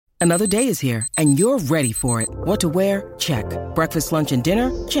Another day is here, and you're ready for it. What to wear? Check. Breakfast, lunch, and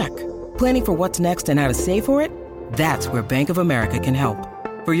dinner? Check. Planning for what's next and how to save for it? That's where Bank of America can help.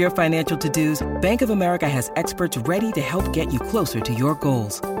 For your financial to-dos, Bank of America has experts ready to help get you closer to your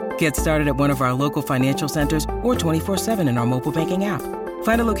goals. Get started at one of our local financial centers or 24/7 in our mobile banking app.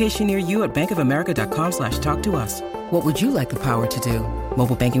 Find a location near you at bankofamerica.com/talktous. What would you like the power to do?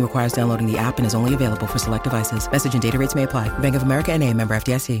 Mobile banking requires downloading the app and is only available for select devices. Message and data rates may apply. Bank of America N.A., member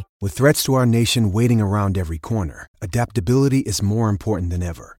FDIC. With threats to our nation waiting around every corner, adaptability is more important than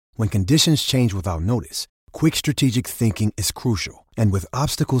ever. When conditions change without notice, quick strategic thinking is crucial. And with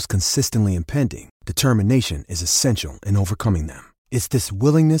obstacles consistently impending, determination is essential in overcoming them. It's this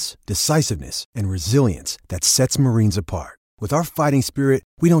willingness, decisiveness, and resilience that sets Marines apart. With our fighting spirit,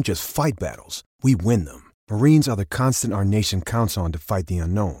 we don't just fight battles, we win them. Marines are the constant our nation counts on to fight the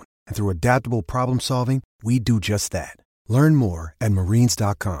unknown. And through adaptable problem solving, we do just that. Learn more at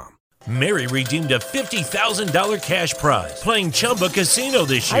marines.com. Mary redeemed a $50,000 cash prize playing Chumba Casino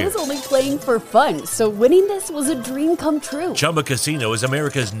this year. I was only playing for fun, so winning this was a dream come true. Chumba Casino is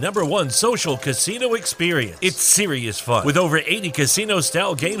America's #1 social casino experience. It's serious fun. With over 80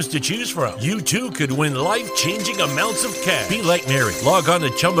 casino-style games to choose from, you too could win life-changing amounts of cash. Be like Mary. Log on to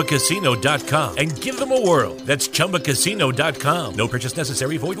ChumbaCasino.com and give them a whirl. That's ChumbaCasino.com. No purchase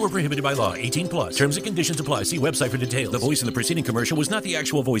necessary. Void or prohibited by law. 18 plus. Terms and conditions apply. See website for details. The voice in the preceding commercial was not the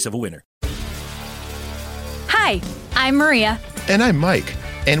actual voice of a winner. Hi, I'm Maria. And I'm Mike.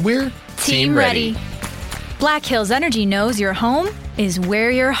 And we're Team Ready. Black Hills Energy knows your home is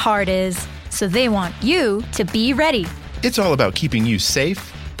where your heart is, so they want you to be ready. It's all about keeping you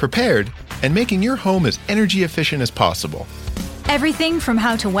safe, prepared, and making your home as energy efficient as possible. Everything from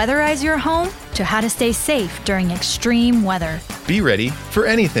how to weatherize your home to how to stay safe during extreme weather. Be ready for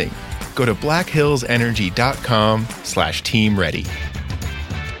anything. Go to blackhillsenergy.com/Team Ready.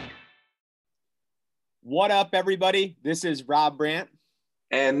 What up, everybody? This is Rob Brandt.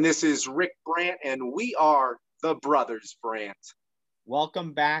 And this is Rick Brandt, and we are the Brothers Brandt.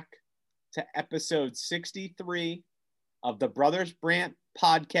 Welcome back to episode 63 of the Brothers Brandt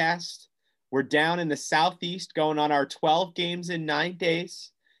podcast. We're down in the Southeast going on our 12 games in 9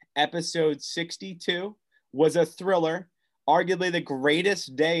 days. Episode 62 was a thriller, arguably the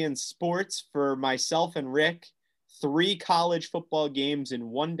greatest day in sports for myself and Rick. 3 college football games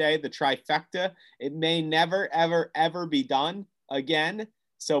in one day, the trifecta. It may never, ever, ever be done again.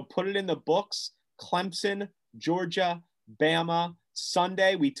 So put it in the books. Clemson, Georgia, Bama.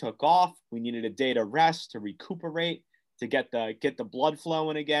 Sunday, we took off. We needed a day to rest, to recuperate, to get the blood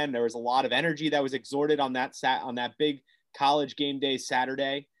flowing again. There was a lot of energy that was exerted on that big college game day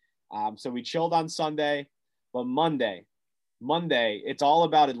Saturday. So we chilled on Sunday. But Monday, it's all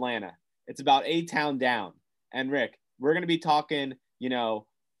about Atlanta. It's about A-Town down. And Rick, we're going to be talking,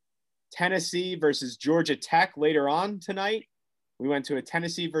 Tennessee versus Georgia Tech later on tonight. We went to a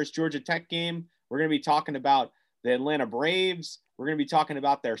Tennessee versus Georgia Tech game. We're going to be talking about the Atlanta Braves. We're going to be talking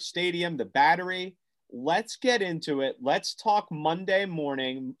about their stadium, the Battery. Let's get into it. Let's talk Monday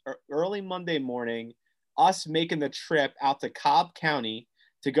morning, or early Monday morning, us making the trip out to Cobb County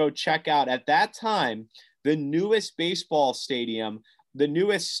to go check out, at that time, the newest baseball stadium, the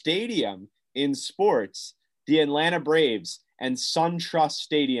newest stadium in sports, the Atlanta Braves and SunTrust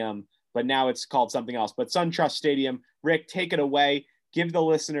Stadium, but now it's called something else. But SunTrust Stadium. Rick, take it away. Give the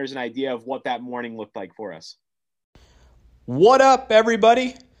listeners an idea of what that morning looked like for us. What up,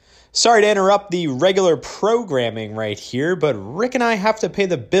 everybody? Sorry to interrupt the regular programming right here, but Rick and I have to pay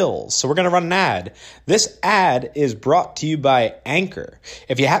the bills, so we're going to run an ad. This ad is brought to you by Anchor.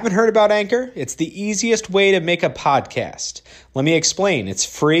 If you haven't heard about Anchor, it's the easiest way to make a podcast. Let me explain. It's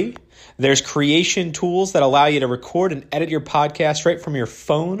free. There's creation tools that allow you to record and edit your podcast right from your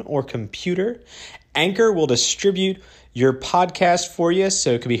phone or computer. Anchor will distribute your podcast for you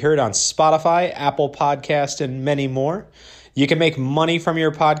so it can be heard on Spotify, Apple Podcast, and many more. You can make money from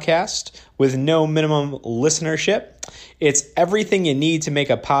your podcast with no minimum listenership. It's everything you need to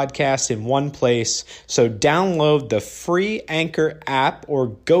make a podcast in one place. So download the free Anchor app or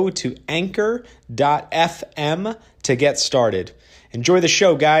go to anchor.fm to get started. Enjoy the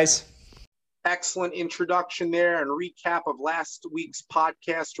show, guys. Excellent introduction there and recap of last week's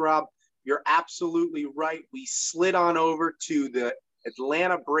podcast, Rob. You're absolutely right. We slid on over to the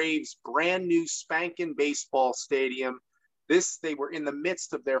Atlanta Braves' brand new spanking baseball stadium. They were in the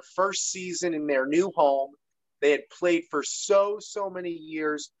midst of their first season in their new home. They had played for so many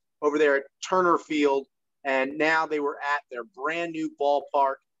years over there at Turner Field, and now they were at their brand new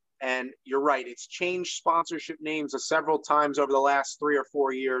ballpark. And you're right, it's changed sponsorship names several times over the last 3 or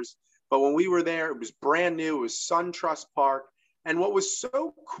 4 years. But when we were there, it was brand new. It was SunTrust Park. And what was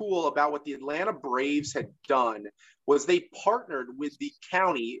so cool about what the Atlanta Braves had done was they partnered with the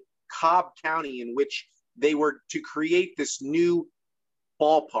county, Cobb County, in which they were to create this new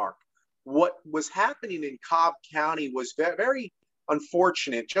ballpark. What was happening in Cobb County was very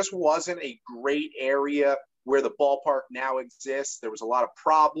unfortunate. Just wasn't a great area where the ballpark now exists. There was a lot of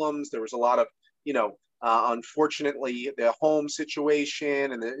problems. There was a lot of, unfortunately, the home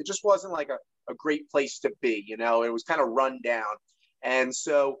situation, and it just wasn't like a great place to be. It was kind of run down. And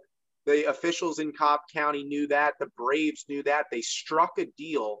so the officials in Cobb County knew that. The Braves knew that. They struck a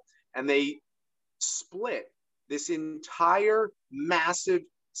deal, and they split this entire massive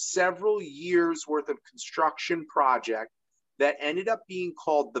several years worth of construction project that ended up being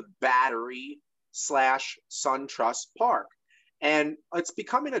called the Battery / SunTrust Park. And it's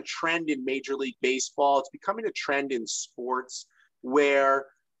becoming a trend in Major League Baseball. It's becoming a trend in sports where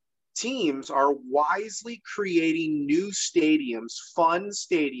teams are wisely creating new stadiums, fun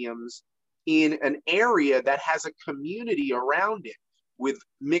stadiums in an area that has a community around it with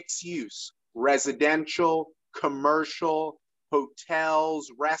mixed use, residential, commercial, hotels,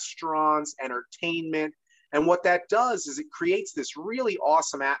 restaurants, entertainment. And what that does is it creates this really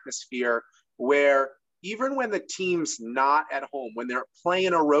awesome atmosphere where even when the team's not at home, when they're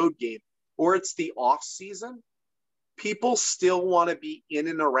playing a road game or it's the off season, people still want to be in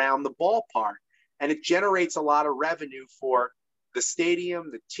and around the ballpark. And it generates a lot of revenue for the stadium,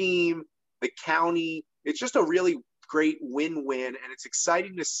 the team, the county. It's just a really great win-win, and it's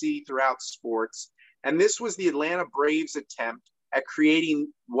exciting to see throughout sports. And this was the Atlanta Braves' attempt at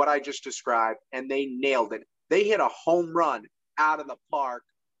creating what I just described, and they nailed it. They hit a home run out of the park,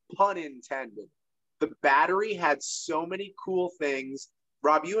 pun intended. The Battery had so many cool things.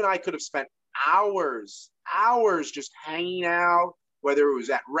 Rob, you and I could have spent hours just hanging out, whether it was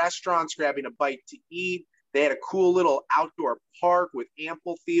at restaurants, grabbing a bite to eat. They had a cool little outdoor park with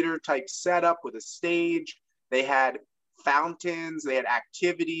amphitheater type setup with a stage. They had fountains, they had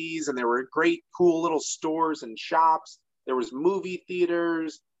activities, and there were great, cool little stores and shops. There was movie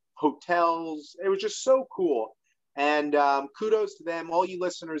theaters, hotels. It was just so cool. And kudos to them, all you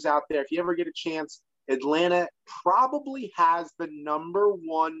listeners out there. If you ever get a chance, Atlanta probably has the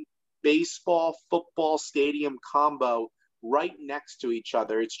 #1 baseball football stadium combo right next to each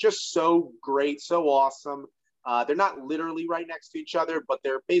other. It's just so great, so awesome. They're not literally right next to each other, but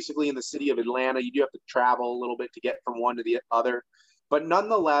they're basically in the city of Atlanta. You do have to travel a little bit to get from one to the other, but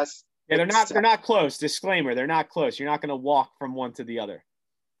nonetheless, yeah, they're not close. Disclaimer: they're not close. You're not going to walk from one to the other.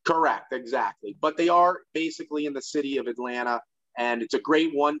 Correct, exactly. But they are basically in the city of Atlanta, and it's a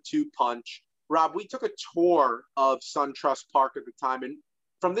great 1-2 punch. Rob, we took a tour of SunTrust Park at the time, and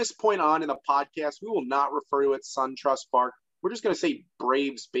from this point on in the podcast, we will not refer to it as SunTrust Park. We're just going to say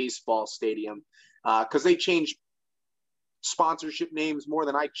Braves Baseball Stadium because they change sponsorship names more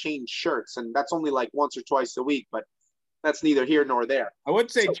than I change shirts, and that's only like once or twice a week, but that's neither here nor there. I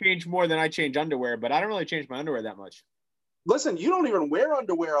would say change more than I change underwear, but I don't really change my underwear that much. Listen, you don't even wear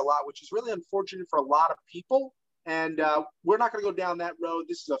underwear a lot, which is really unfortunate for a lot of people. And we're not going to go down that road.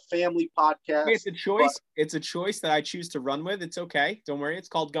 This is a family podcast. It's a choice. It's a choice that I choose to run with. It's okay. Don't worry. It's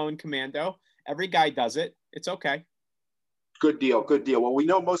called going commando. Every guy does it. It's okay. Good deal. Good deal. Well, we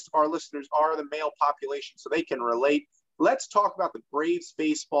know most of our listeners are the male population, so they can relate. Let's talk about the Braves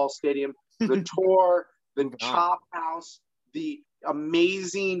Baseball Stadium, the tour, the Chop House, the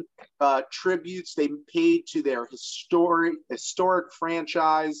amazing tributes they paid to their historic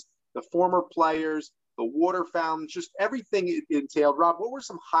franchise, the former players, the water fountains, just everything it entailed. Rob, what were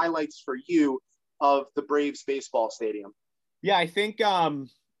some highlights for you of the Braves Baseball Stadium? Yeah, I think,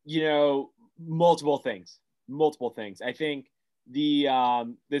 multiple things. I think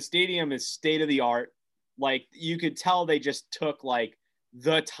the stadium is state of the art. Like, you could tell they just took like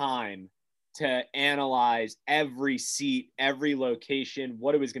the time to analyze every seat, every location,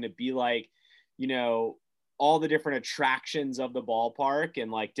 what it was going to be like, all the different attractions of the ballpark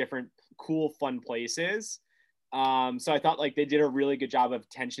and like different cool, fun places. So I thought like they did a really good job of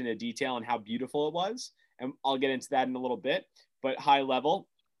attention to detail and how beautiful it was. And I'll get into that in a little bit, but high level,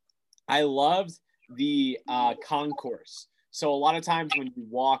 I loved the concourse. So a lot of times when you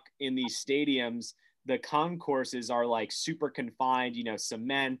walk in these stadiums, the concourses are like super confined,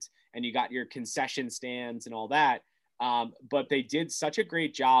 cement, and you got your concession stands and all that. But they did such a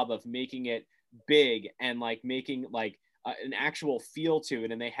great job of making it big and like making like an actual feel to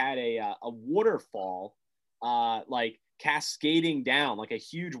it. And they had a waterfall like cascading down, like a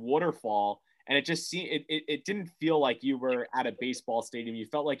huge waterfall. And it just seemed, it didn't feel like you were at a baseball stadium. You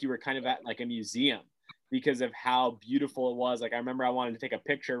felt like you were kind of at like a museum because of how beautiful it was. Like, I remember I wanted to take a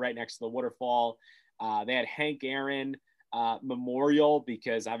picture right next to the waterfall. They had Hank Aaron memorial,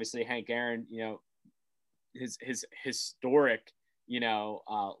 because obviously Hank Aaron, his historic,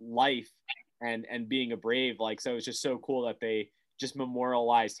 life and being a Brave, so it's just so cool that they just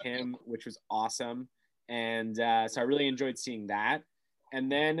memorialized him, which was awesome. And so I really enjoyed seeing that.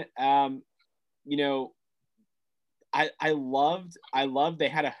 And then, I loved they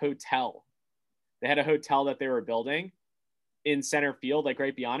had a hotel. They had a hotel that they were building in center field,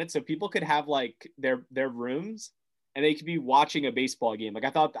 right beyond it. So people could have their rooms and they could be watching a baseball game.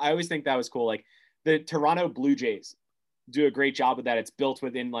 I always think that was cool. The Toronto Blue Jays do a great job of that. It's built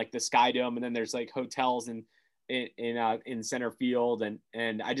within the Sky Dome, and then there's hotels in center field.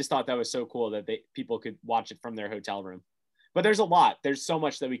 And I just thought that was so cool that people could watch it from their hotel room. But there's so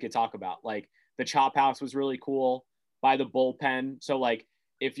much that we could talk about. The Chop House was really cool by the bullpen. So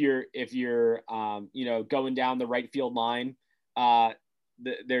if you're going down the right field line,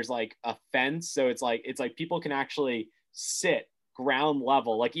 there's a fence. So it's people can actually sit ground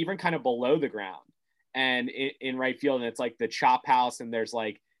level, even kind of below the ground and in right field. And it's the Chop House, and there's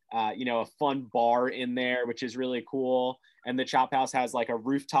a fun bar in there, which is really cool. And the Chop House has a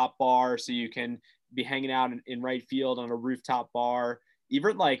rooftop bar, so you can be hanging out in right field on a rooftop bar.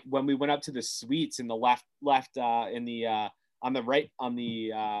 Even when we went up to the suites in the left in the on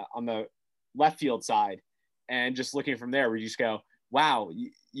the left field side, and just looking from there, we just go, wow,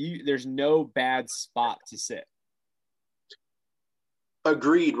 there's no bad spot to sit.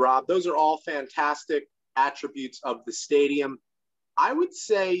 Agreed, Rob. Those are all fantastic attributes of the stadium. I would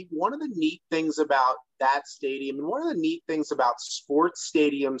say one of the neat things about that stadium, and one of the neat things about sports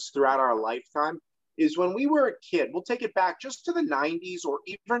stadiums throughout our lifetime, is when we were a kid, we'll take it back just to the 90s or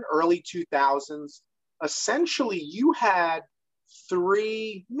even early 2000s, essentially you had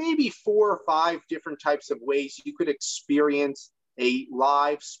 3, maybe 4 or 5 different types of ways you could experience a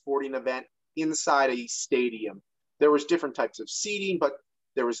live sporting event inside a stadium. There was different types of seating, but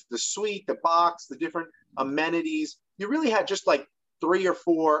there was the suite, the box, the different amenities. You really had just 3 or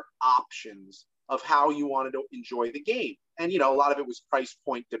 4 options of how you wanted to enjoy the game. And, a lot of it was price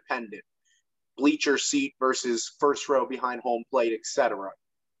point dependent. Bleacher seat versus first row behind home plate, etc.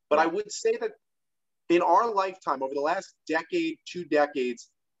 But I would say that in our lifetime, over the last decade, 2 decades,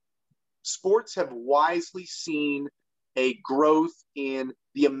 sports have wisely seen a growth in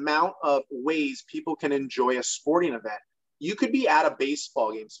the amount of ways people can enjoy a sporting event. You could be at a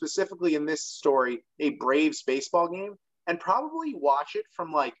baseball game, specifically in this story, a Braves baseball game, and probably watch it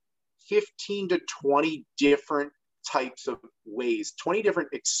from 15 to 20 different types of ways, 20 different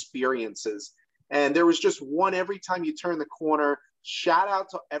experiences. And there was just one every time you turn the corner. Shout out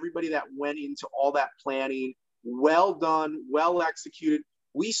to everybody that went into all that planning. Well done, well executed.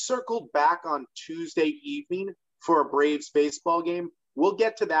 We circled back on Tuesday evening for a Braves baseball game. We'll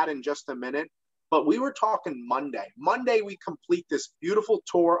get to that in just a minute. But we were talking Monday. Monday, we complete this beautiful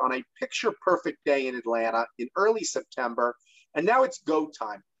tour on a picture-perfect day in Atlanta in early September. And now it's go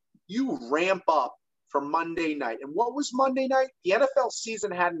time. You ramp up for Monday night. And what was Monday night? The NFL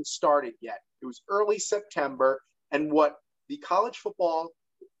season hadn't started yet. It was early September. And what the college football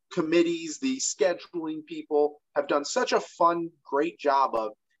committees, the scheduling people have done such a fun, great job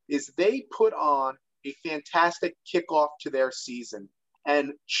of is they put on a fantastic kickoff to their season.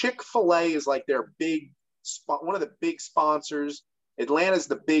 And Chick-fil-A is their one of the big sponsors. Atlanta's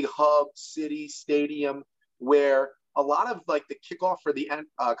the big hub city stadium where a lot of the kickoff for the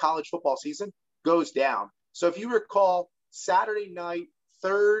college football season goes down. So if you recall, Saturday night,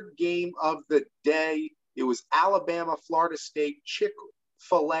 3rd game of the day, it was Alabama, Florida State,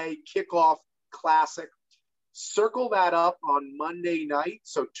 Chick-fil-A kickoff classic. Circle that up on Monday night.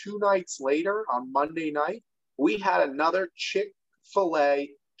 So 2 nights later on Monday night, we had another Chick-fil-A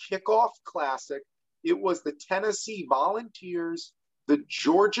kickoff classic. It was the Tennessee Volunteers, the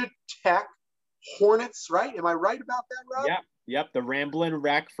Georgia Tech Hornets, right? Am I right about that, Rob? Yep. The Ramblin'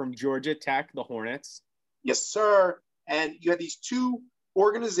 Wreck from Georgia Tech, the Hornets. Yes, sir. And you had these 2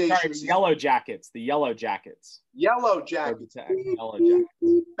 organizations. Sorry, the Yellow Jackets. Yellow Jackets. Yellow Jackets.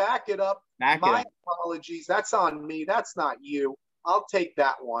 Back it up. My apologies. That's on me. That's not you. I'll take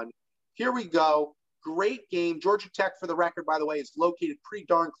that one. Here we go. Great game. Georgia Tech, for the record, by the way, is located pretty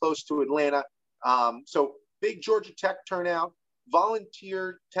darn close to Atlanta. So big Georgia Tech turnout.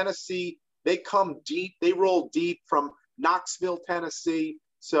 Volunteer, Tennessee, they come deep. They roll deep from Knoxville, Tennessee.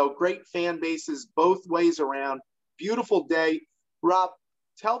 So great fan bases both ways around. Beautiful day. Rob,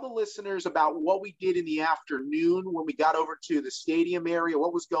 tell the listeners about what we did in the afternoon when we got over to the stadium area,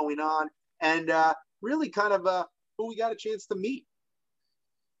 what was going on, and really kind of who we got a chance to meet.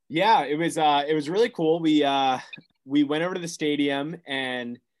 Yeah, it was really cool. We went over to the stadium,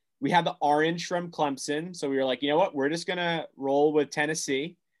 and we had the orange from Clemson. So we were like, you know what? We're just going to roll with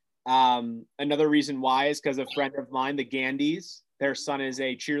Tennessee. Another reason why is because a friend of mine, the Gandys, their son is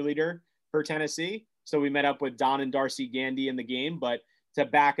a cheerleader for Tennessee. So we met up with Don and Darcy Gandy in the game. But to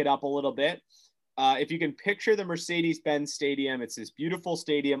back it up a little bit, if you can picture the Mercedes-Benz Stadium, it's this beautiful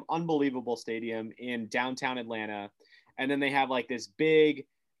stadium, unbelievable stadium in downtown Atlanta. And then they have like this big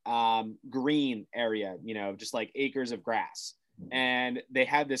green area, you know, just like acres of grass. And they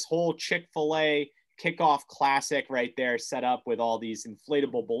had this whole Chick-fil-A kickoff classic right there set up with all these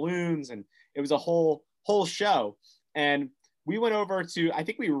inflatable balloons. And it was a whole show. And we went over to, I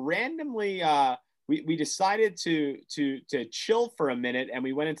think we randomly, we decided to chill for a minute, and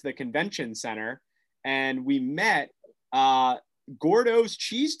we went into the convention center and we met Gordo's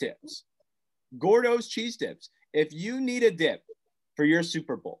Cheese Dips. Gordo's Cheese Dips. If you need a dip for your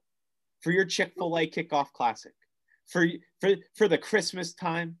Super Bowl, for your Chick-fil-A kickoff classic, for the Christmas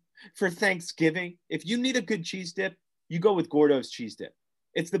time, for Thanksgiving, if you need a good cheese dip, you go with Gordo's Cheese Dip.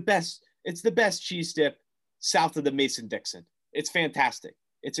 It's the best cheese dip south of the Mason-Dixon. It's fantastic.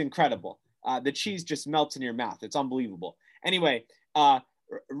 It's incredible. The cheese just melts in your mouth. It's unbelievable. Anyway,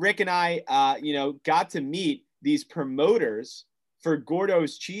 Rick and I, got to meet these promoters for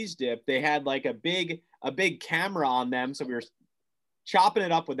Gordo's Cheese Dip. They had like a big camera on them. So we were chopping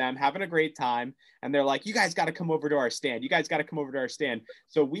it up with them, having a great time. And they're like, you guys got to come over to our stand. You guys got to come over to our stand.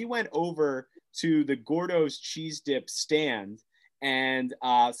 So we went over to the Gordo's Cheese Dip stand and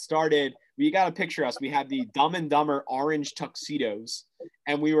we got to picture us. We had the Dumb and Dumber orange tuxedos,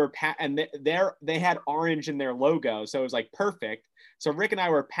 and we were, they had orange in their logo. So it was like perfect. So Rick and I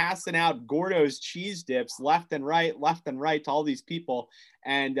were passing out Gordo's cheese dips left and right to all these people.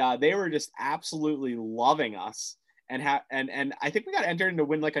 And they were just absolutely loving us. And I think we got entered to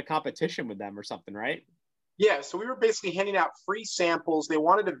win like a competition with them or something, right? Yeah, so we were basically handing out free samples. They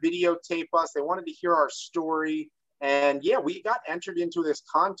wanted to videotape us. They wanted to hear our story. And yeah, we got entered into this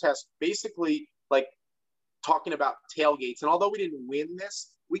contest, basically like talking about tailgates. And although we didn't win this,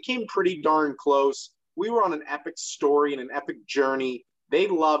 we came pretty darn close. We were on an epic story and an epic journey. They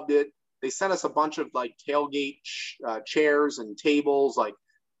loved it. They sent us a bunch of like tailgate chairs and tables, like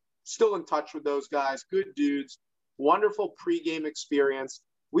still in touch with those guys. Good dudes. Wonderful pregame experience.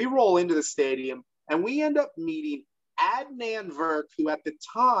 We roll into the stadium and we end up meeting Adnan Virk, who at the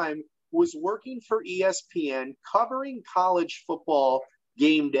time was working for ESPN covering college football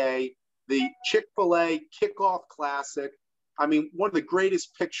game day, the Chick-fil-A kickoff classic. I mean, one of the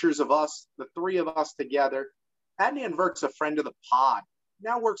greatest pictures of us, the three of us together. Adnan Virk's a friend of the pod,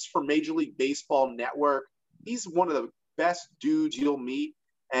 now works for Major League Baseball Network. He's one of the best dudes you'll meet.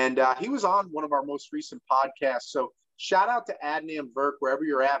 And he was on one of our most recent podcasts. So shout out to Adnan Virk, wherever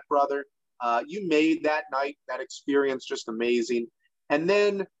you're at, brother. You made that night, that experience just amazing. And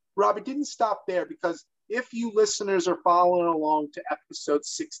then, Rob, it didn't stop there, because if you listeners are following along to episode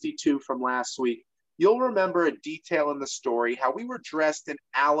 62 from last week, you'll remember a detail in the story, how we were dressed in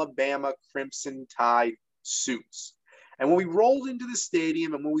Alabama Crimson Tide suits. And when we rolled into the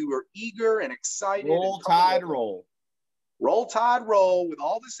stadium and when we were eager and excited. Roll Tide roll. Roll Tide roll with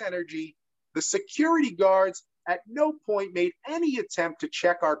all this energy, the security guards at no point made any attempt to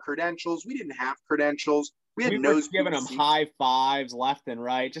check our credentials. We didn't have credentials. We were giving them high fives left and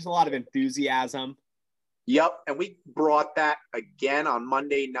right. Just a lot of enthusiasm. Yep. And we brought that again on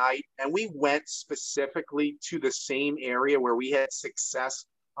Monday night. And we went specifically to the same area where we had success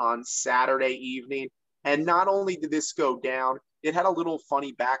on Saturday evening. And not only did this go down, it had a little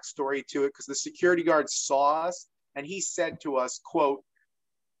funny backstory to it, because the security guard saw us and he said to us, quote,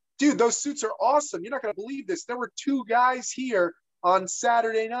 "Dude, those suits are awesome. You're not going to believe this. There were two guys here on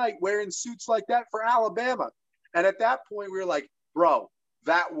Saturday night wearing suits like that for Alabama." And at that point, we were like, bro,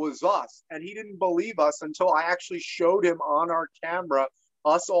 that was us. And he didn't believe us until I actually showed him on our camera,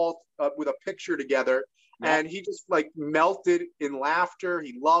 us all with a picture together. Yeah. And he just like melted in laughter.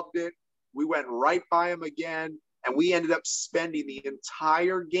 He loved it. We went right by him again. And we ended up spending the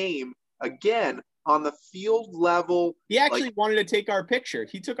entire game again on the field level. He actually wanted to take our picture.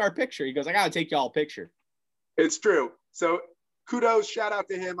 He took our picture. He goes, "I got to take y'all a picture." It's true. So kudos, shout out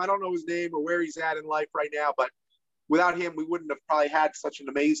to him. I don't know his name or where he's at in life right now, but without him, we wouldn't have probably had such an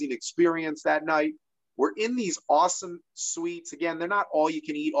amazing experience that night. We're in these awesome suites. Again, they're not all you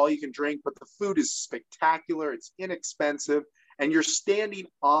can eat, all you can drink, but the food is spectacular. It's inexpensive. And you're standing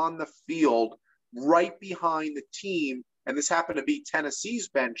on the field right behind the team. And this happened to be Tennessee's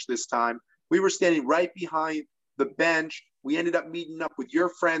bench this time. We were standing right behind the bench. We ended up meeting up with your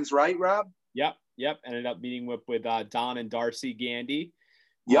friends, right, Rob? Yep. Ended up meeting with Don and Darcy Gandy.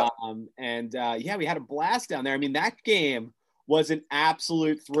 Yep. We had a blast down there. I mean, that game was an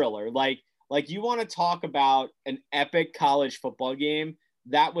absolute thriller. Like you want to talk about an epic college football game.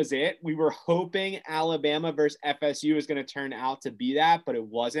 That was it. We were hoping Alabama versus FSU was going to turn out to be that, but it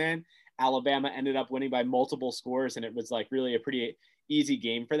wasn't. Alabama ended up winning by multiple scores, and it was like really a pretty easy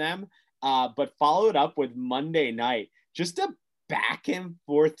game for them. But followed up with Monday night, just a back and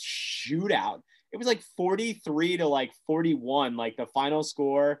forth shootout. It was like 43 to like 41, like the final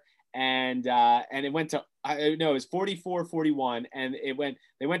score. And it went to, it was 44-41, and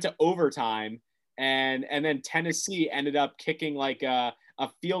they went to overtime, and then Tennessee ended up kicking like a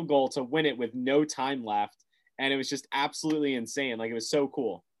field goal to win it with no time left. And it was just absolutely insane. Like, it was so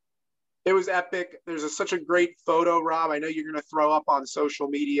cool. It was epic. There's such a great photo, Rob. I know you're going to throw up on social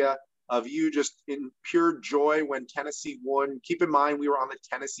media of you just in pure joy when Tennessee won. Keep in mind, we were on the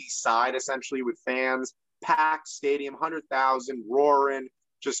Tennessee side, essentially, with fans, packed stadium, 100,000, roaring,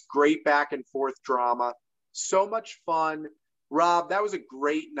 just great back and forth drama. So much fun. Rob, that was a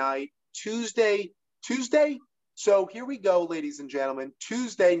great night. Tuesday. So here we go, ladies and gentlemen.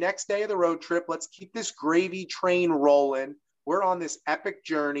 Tuesday, next day of the road trip. Let's keep this gravy train rolling. We're on this epic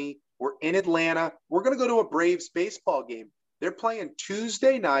journey. We're in Atlanta. We're going to go to a Braves baseball game. They're playing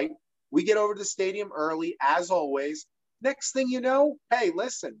Tuesday night. We get over to the stadium early, as always. Next thing you know, hey,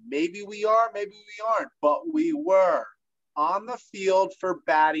 listen, maybe we are, maybe we aren't, but we were on the field for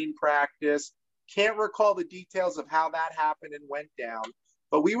batting practice. Can't recall the details of how that happened and went down,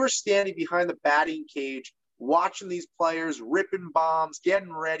 but we were standing behind the batting cage, watching these players ripping bombs,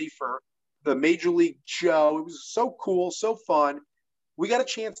 getting ready for the Major League show. It was so cool, so fun. We got a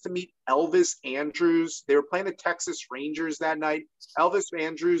chance to meet Elvis Andrus. They were playing the Texas Rangers that night. Elvis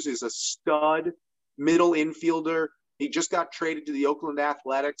Andrus is a stud middle infielder. He just got traded to the Oakland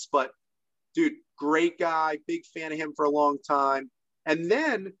Athletics, but dude, great guy, big fan of him for a long time. And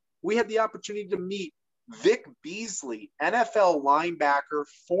then we had the opportunity to meet Vic Beasley, NFL linebacker,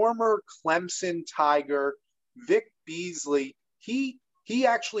 former Clemson Tiger. Vic Beasley, he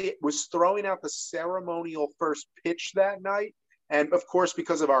actually was throwing out the ceremonial first pitch that night. And of course,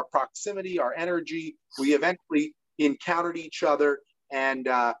 because of our proximity, our energy, we eventually encountered each other, and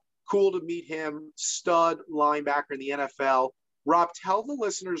cool to meet him, stud linebacker in the NFL. Rob, tell the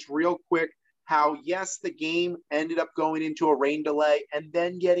listeners real quick how, yes, the game ended up going into a rain delay and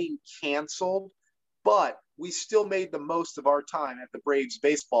then getting canceled, but we still made the most of our time at the Braves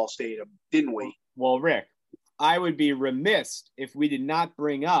baseball stadium, didn't we? Well, Rick, I would be remiss if we did not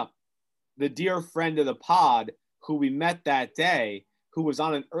bring up the dear friend of the pod who we met that day, who was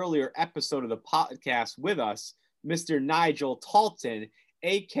on an earlier episode of the podcast with us, Mr. Nigel Talton,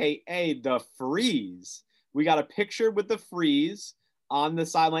 a.k.a. the Freeze. We got a picture with the Freeze on the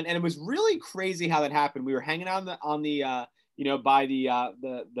sideline, and it was really crazy how that happened. We were hanging out by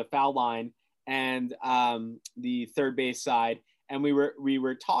the foul line and the third base side, and we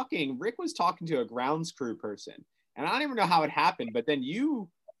were talking. Rick was talking to a grounds crew person, and I don't even know how it happened, but then you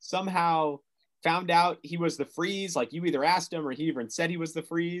somehow found out he was the Freeze. Like, you either asked him or he even said he was the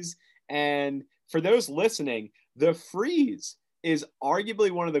Freeze. And for those listening, the Freeze is arguably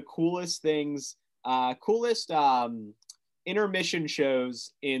one of the coolest things, intermission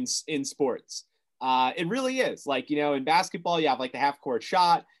shows in sports. It really is. Like, in basketball, you have like the half court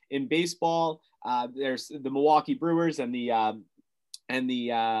shot. In baseball, there's the Milwaukee Brewers and the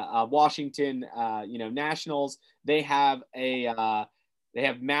Washington, Nationals. They have they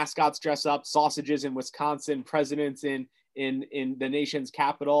have mascots dress up, sausages in Wisconsin, presidents in the nation's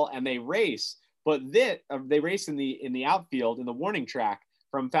capital, and they race. But they race in the outfield in the warning track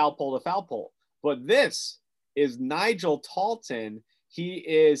from foul pole to foul pole. But this is Nigel Talton. He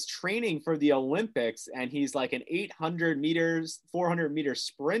is training for the Olympics, and he's like an 800 meters, 400 meter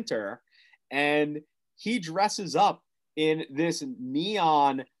sprinter, and he dresses up in this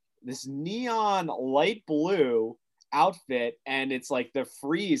neon light blue outfit, and it's like the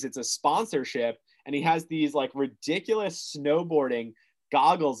Freeze. It's a sponsorship, and he has these like ridiculous snowboarding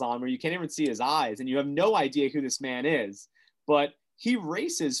goggles on where you can't even see his eyes, and you have no idea who this man is. But he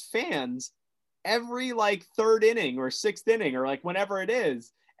races fans every like third inning or sixth inning or like whenever it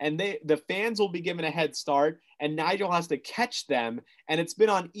is, and the fans will be given a head start, and Nigel has to catch them. And it's been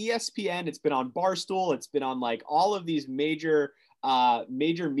on ESPN, it's been on Barstool, it's been on like all of these major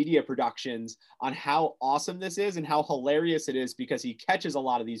media productions on how awesome this is and how hilarious it is, because he catches a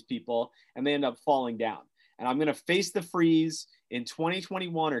lot of these people and they end up falling down. And I'm going to face the Freeze in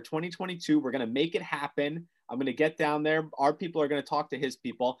 2021 or 2022. We're going to make it happen. I'm going to get down there. Our people are going to talk to his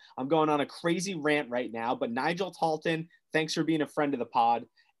people. I'm going on a crazy rant right now, but Nigel Talton, thanks for being a friend of the pod.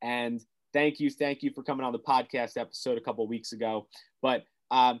 And thank you for coming on the podcast episode a couple of weeks ago. But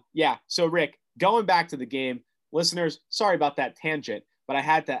so Rick, going back to the game, listeners, sorry about that tangent, but I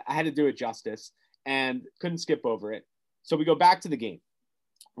had to do it justice and couldn't skip over it. So we go back to the game.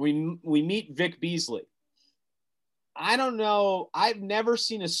 We meet Vic Beasley. I don't know. I've never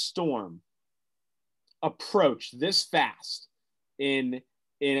seen a storm approach this fast in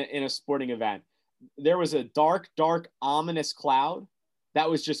a sporting event. There was a dark, ominous cloud that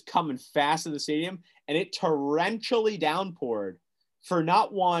was just coming fast in the stadium, and it torrentially downpoured for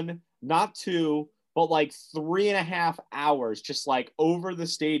not one, not two, but like 3.5 hours, just like over the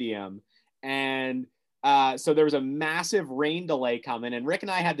stadium. And so there was a massive rain delay coming, and Rick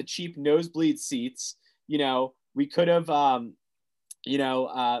and I had the cheap nosebleed seats. You know, we could have,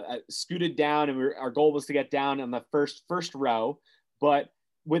 scooted down, and our goal was to get down on the first row. But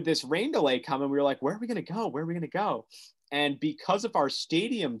with this rain delay coming, we were like, where are we going to go? Where are we going to go? And because of our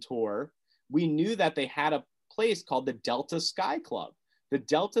stadium tour, we knew that they had a place called the Delta Sky Club. The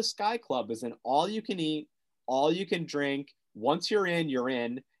Delta Sky Club is an all-you-can-eat, all-you-can-drink. Once you're in, you're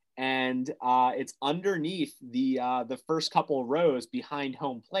in. And it's underneath the first couple rows behind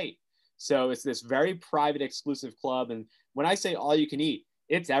home plate. So it's this very private, exclusive club. And when I say all you can eat,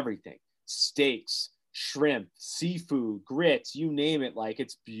 it's everything. Steaks, shrimp, seafood, grits, you name it. Like,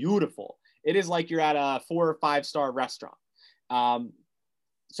 it's beautiful. It is like you're at a 4 or 5 star restaurant.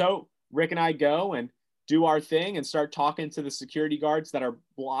 So Rick and I go and do our thing and start talking to the security guards that are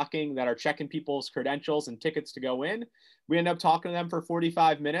checking people's credentials and tickets to go in. We end up talking to them for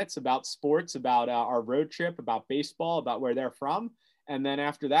 45 minutes about sports, about our road trip, about baseball, about where they're from. And then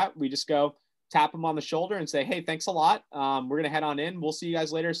after that, we just go tap them on the shoulder and say, hey, thanks a lot. We're going to head on in. We'll see you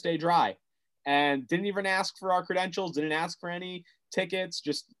guys later. Stay dry. And didn't even ask for our credentials, didn't ask for any tickets,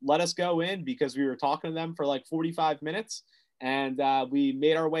 just let us go in because we were talking to them for like 45 minutes. And we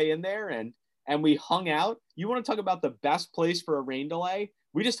made our way in there and we hung out. You want to talk about the best place for a rain delay?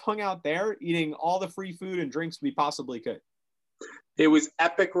 We just hung out there eating all the free food and drinks we possibly could. It was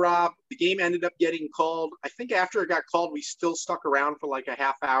epic, Rob. The game ended up getting called. I think after it got called, we still stuck around for like a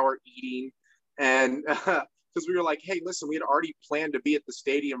half hour eating. And because we were like, hey, listen, we had already planned to be at the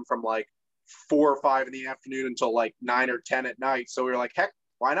stadium from like 4 or 5 in the afternoon until like 9 or 10 at night. So we were like, heck,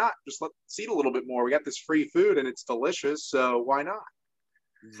 why not? Just let's eat a little bit more. We got this free food and it's delicious. So why not?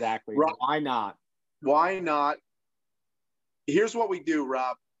 Exactly. Rob, why not? Why not? Here's what we do,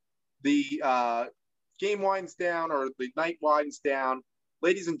 Rob. The game winds down, or the night winds down.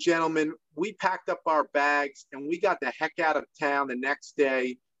 Ladies and gentlemen, we packed up our bags and we got the heck out of town the next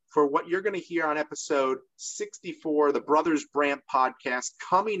day for what you're going to hear on episode 64, the Brothers Brandt podcast.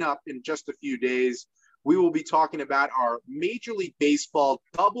 Coming up in just a few days, we will be talking about our Major League Baseball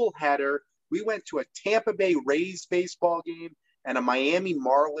doubleheader. We went to a Tampa Bay Rays baseball game and a Miami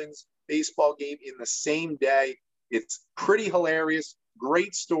Marlins baseball game in the same day. It's pretty hilarious.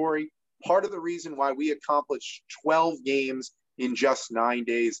 Great story. Part of the reason why we accomplished 12 games in just 9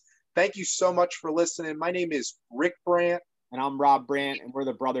 days. Thank you so much for listening. My name is Rick Brandt. And I'm Rob Brandt, and we're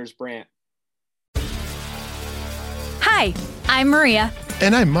the Brothers Brandt. Hi, I'm Maria.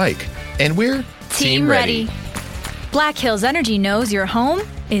 And I'm Mike. And we're Team Ready. Black Hills Energy knows your home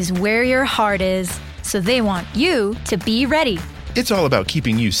is where your heart is, so they want you to be ready. It's all about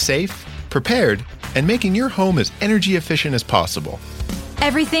keeping you safe, prepared, and making your home as energy efficient as possible.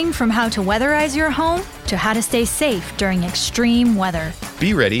 Everything from how to weatherize your home to how to stay safe during extreme weather.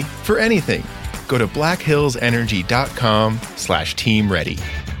 Be ready for anything. Go to blackhillsenergy.com/teamready.